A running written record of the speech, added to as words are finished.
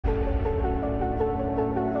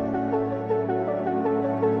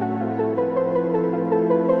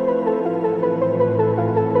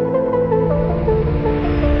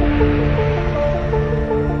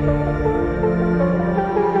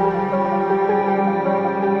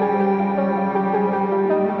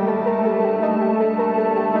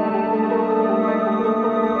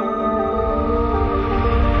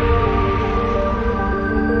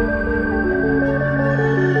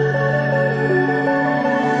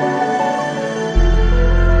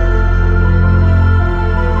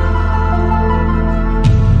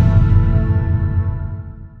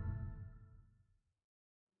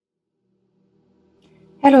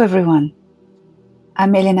Hello everyone,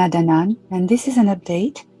 I'm Elena Danaan and this is an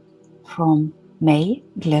update from May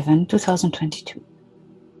 11, 2022.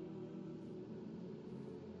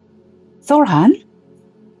 Thor,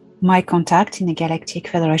 my contact in the Galactic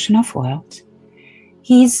Federation of Worlds,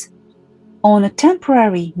 he's on a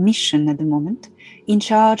temporary mission at the moment in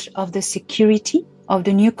charge of the security of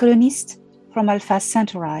the new colonists from Alpha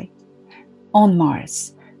Centauri on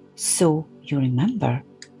Mars. So you remember,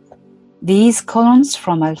 these colons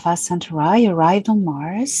from Alpha Centauri arrived on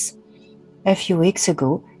Mars a few weeks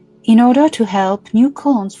ago in order to help new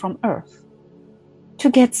colons from Earth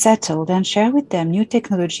to get settled and share with them new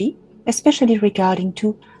technology, especially regarding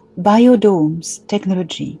to biodomes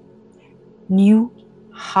technology, new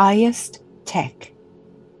highest tech.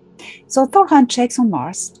 So Thor checks on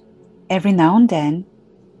Mars every now and then,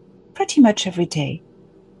 pretty much every day.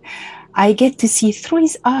 I get to see through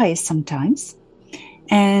his eyes sometimes,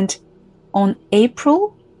 and on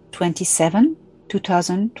April 27,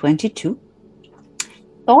 2022,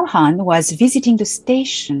 Thor was visiting the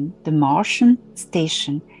station, the Martian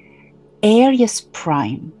station, Aries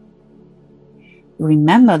Prime.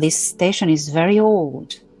 Remember, this station is very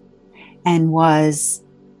old and was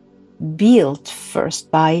built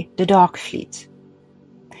first by the Dark Fleet.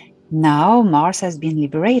 Now Mars has been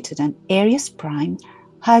liberated and Aries Prime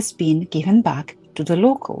has been given back to the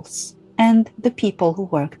locals and the people who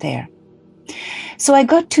work there. So I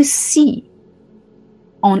got to see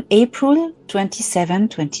on April 27,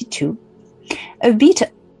 22, a bit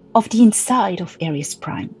of the inside of Aries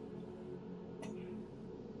Prime.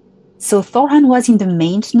 So Thor was in the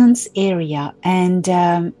maintenance area and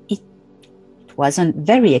it wasn't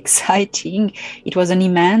very exciting. It was an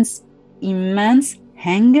immense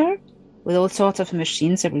hangar with all sorts of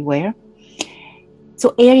machines everywhere.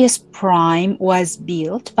 So Aries Prime was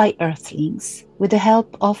built by Earthlings with the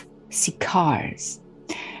help of Sicars.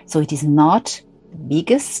 So it is not the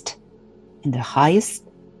biggest and the highest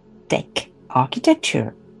tech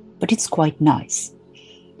architecture, but it's quite nice.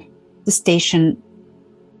 The station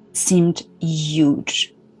seemed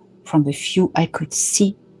huge from the view I could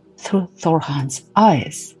see through Thor's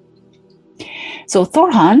eyes. So Thor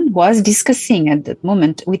was discussing at that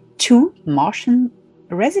moment with two Martian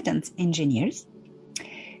resident engineers.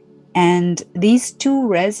 And these two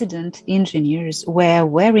resident engineers were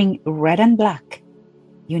wearing red and black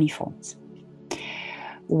uniforms.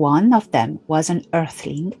 One of them was an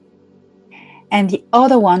Earthling, and the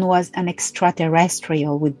other one was an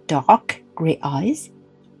extraterrestrial with dark grey eyes,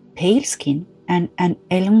 pale skin, and an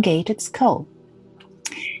elongated skull.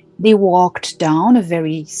 They walked down a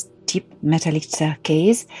very steep metallic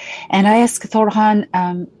staircase, and I asked Thor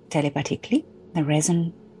telepathically the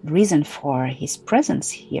reason for his presence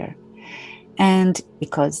here. And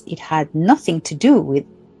because it had nothing to do with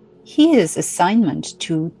his assignment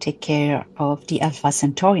to take care of the Alpha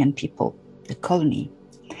Centaurian people, the colony.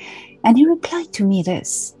 And he replied to me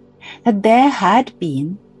this, that there had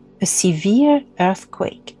been a severe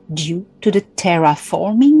earthquake due to the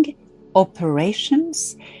terraforming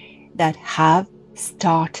operations that have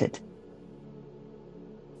started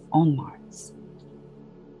on Mars.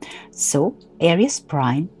 So Aries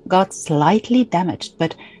Prime got slightly damaged,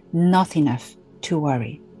 but not enough to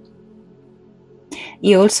worry.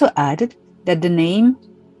 He also added that the name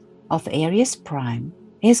of Aries Prime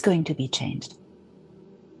is going to be changed.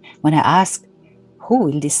 When I asked who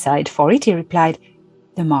will decide for it, he replied,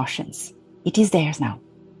 the Martians. It is theirs now.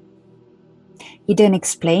 He then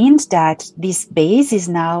explained that this base is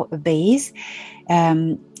now a base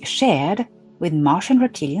shared with Martian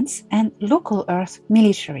reptilians and local Earth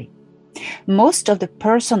military. Most of the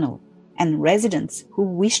personnel and residents who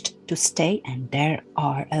wished to stay, and there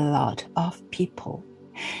are a lot of people,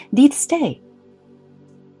 did stay.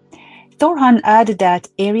 Thor added that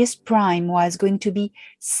Aries Prime was going to be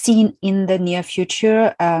seen in the near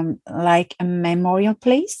future like a memorial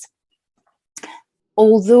place,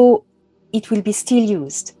 although it will be still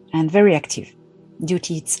used and very active due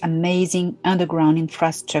to its amazing underground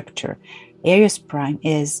infrastructure. Aries Prime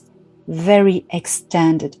is very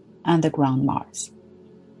extended underground Mars.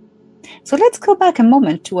 So let's go back a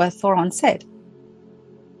moment to what Thor said,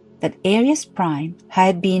 that Aries Prime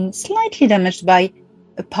had been slightly damaged by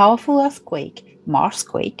a powerful earthquake,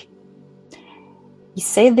 Marsquake. He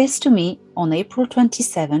said this to me on April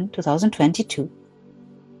 27, 2022.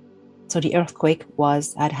 So the earthquake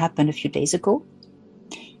had happened a few days ago.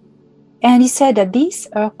 And he said that these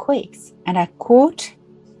earthquakes, and I quote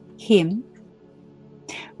him,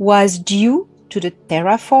 was due to the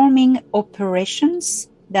terraforming operations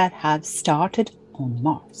that have started on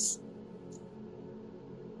Mars.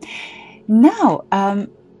 Now,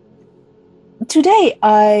 today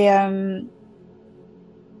I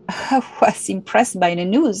was impressed by the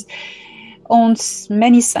news on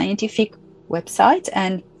many scientific websites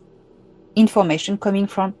and information coming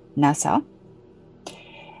from NASA.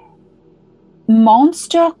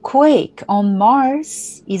 Monster quake on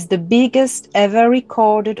Mars is the biggest ever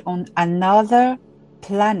recorded on another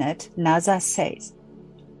planet, NASA says.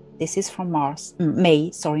 This is from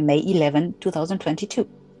May 11, 2022.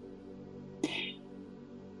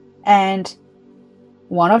 And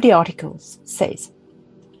one of the articles says,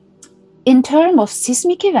 in terms of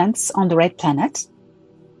seismic events on the red planet,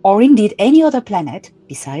 or indeed any other planet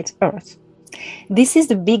besides Earth, this is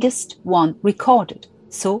the biggest one recorded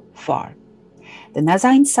so far. The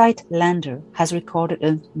NASA InSight lander has recorded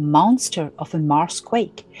a monster of a Mars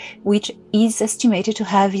quake, which is estimated to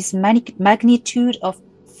have its magnitude of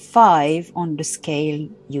 5 on the scale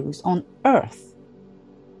used on Earth,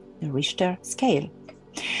 the Richter scale.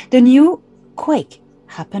 The new quake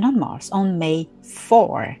happened on Mars on May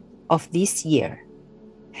 4 of this year.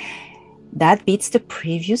 That beats the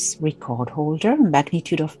previous record holder,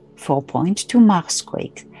 magnitude of 4.2 Mars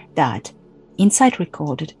quake that InSight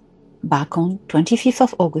recorded back on 25th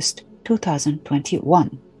of August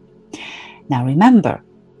 2021. Now remember,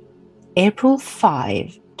 April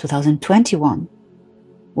 5, 2021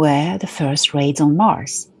 were the first raids on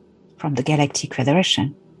Mars from the Galactic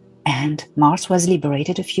Federation, and Mars was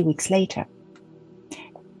liberated a few weeks later,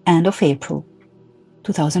 end of April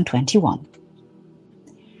 2021.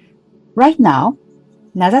 Right now,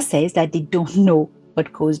 NASA says that they don't know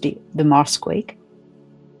what caused the Mars quake,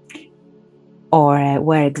 or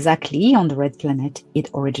where exactly on the red planet it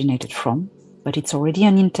originated from, but it's already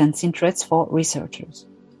an intense interest for researchers.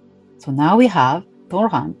 So now we have Thor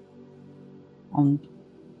on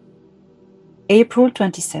April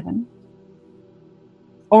 27,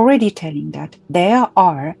 already telling that there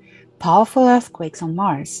are powerful earthquakes on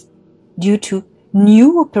Mars due to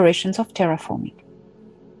new operations of terraforming.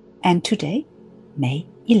 And today, May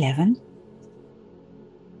 11,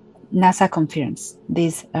 NASA confirms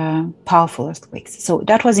these powerful earthquakes. So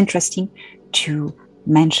that was interesting to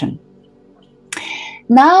mention.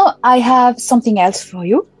 Now I have something else for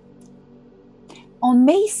you. On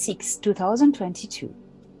May 6, 2022,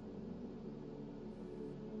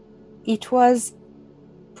 it was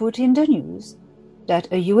put in the news that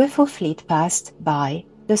a UFO fleet passed by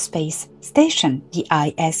the space station, the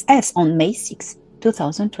ISS, on May 6,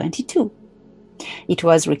 2022. It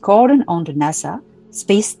was recorded on the NASA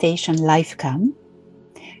Space Station live cam.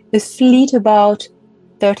 A fleet about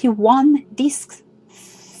 31 discs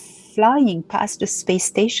flying past the space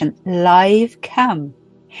station live cam.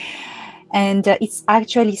 And it's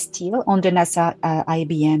actually still on the NASA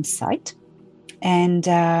IBM site.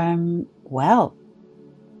 And well,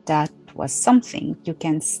 that was something. You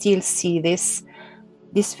can still see this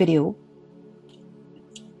video.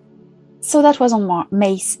 So that was on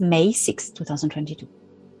May 6, 2022.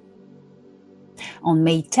 On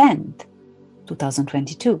May 10th,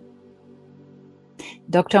 2022,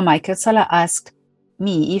 Dr. Michael Sala asked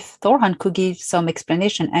me if Thor could give some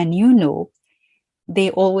explanation, and you know,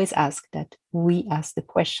 they always ask that we ask the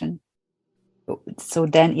question. So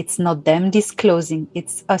then it's not them disclosing,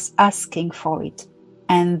 it's us asking for it.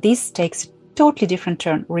 And this takes a totally different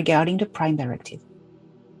turn regarding the Prime Directive.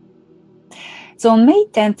 So on May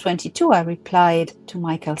 10th, 2022, I replied to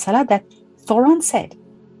Michael Sala that Thor said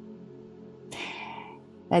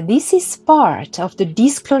that this is part of the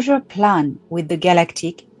disclosure plan with the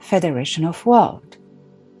Galactic Federation of Worlds.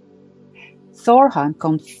 Thor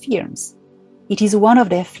confirms it is one of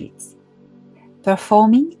their fleets,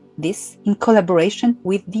 performing this in collaboration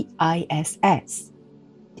with the ISS,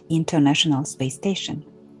 the International Space Station.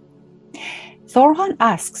 Thor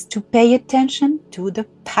asks to pay attention to the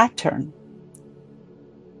pattern.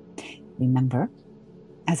 Remember,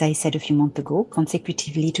 as I said a few months ago,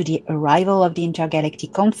 consecutively to the arrival of the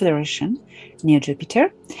Intergalactic Confederation near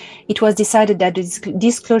Jupiter, it was decided that the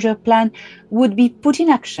disclosure plan would be put in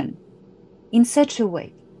action in such a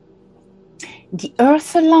way. The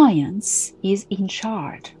Earth Alliance is in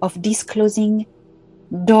charge of disclosing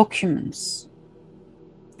documents.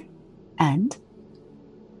 And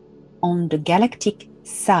on the galactic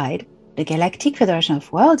side, the Galactic Federation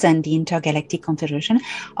of Worlds and the Intergalactic Confederation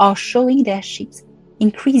are showing their ships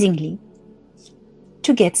increasingly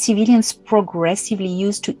to get civilians progressively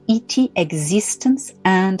used to ET existence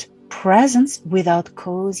and presence without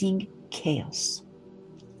causing chaos.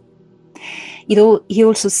 He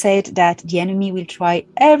also said that the enemy will try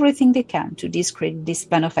everything they can to discredit this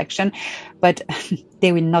plan of action, but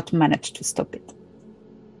they will not manage to stop it.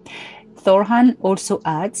 Thor also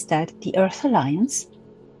adds that the Earth Alliance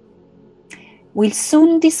will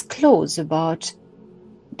soon disclose about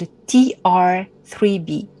the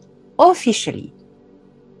TR3B officially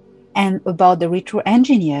and about the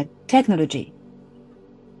retro-engineered technology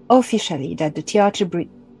officially, that the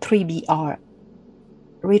TR3B are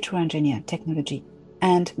retro-engineered technology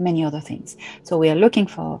and many other things. So we are looking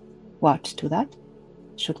forward to that.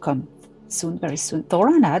 Should come soon, very soon. Thor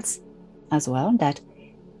adds as well that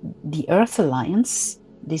the Earth Alliance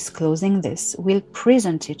disclosing this will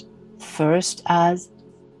present it first as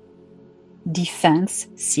defense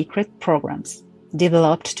secret programs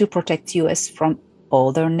developed to protect US from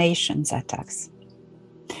other nations' attacks.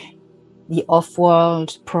 The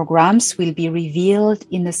off-world programs will be revealed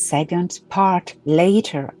in the second part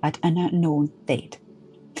later at an unknown date,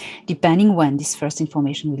 depending when this first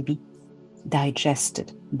information will be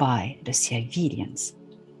digested by the civilians.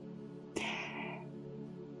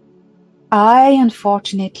 I,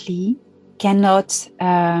 unfortunately, cannot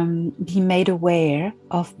be made aware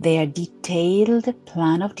of their detailed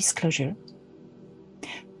plan of disclosure,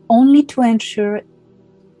 only to ensure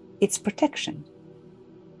its protection.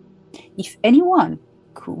 If anyone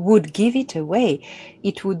would give it away,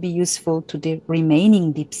 it would be useful to the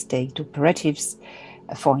remaining deep state operatives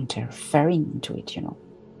for interfering into it,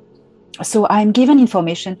 So I'm given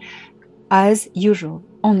information as usual,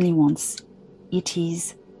 only once it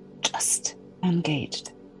is just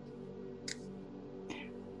engaged.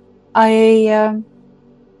 I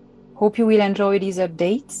hope you will enjoy these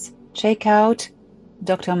updates. Check out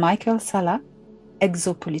Dr. Michael Sala,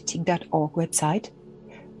 exopolitik.org website,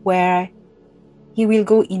 where he will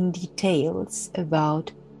go in details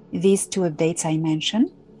about these two updates I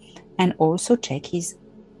mentioned, and also check his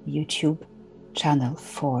YouTube channel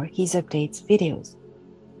for his updates videos.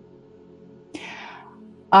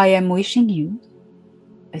 I am wishing you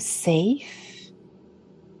a safe,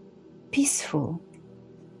 peaceful,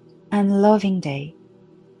 and loving day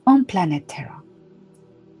on planet Terra.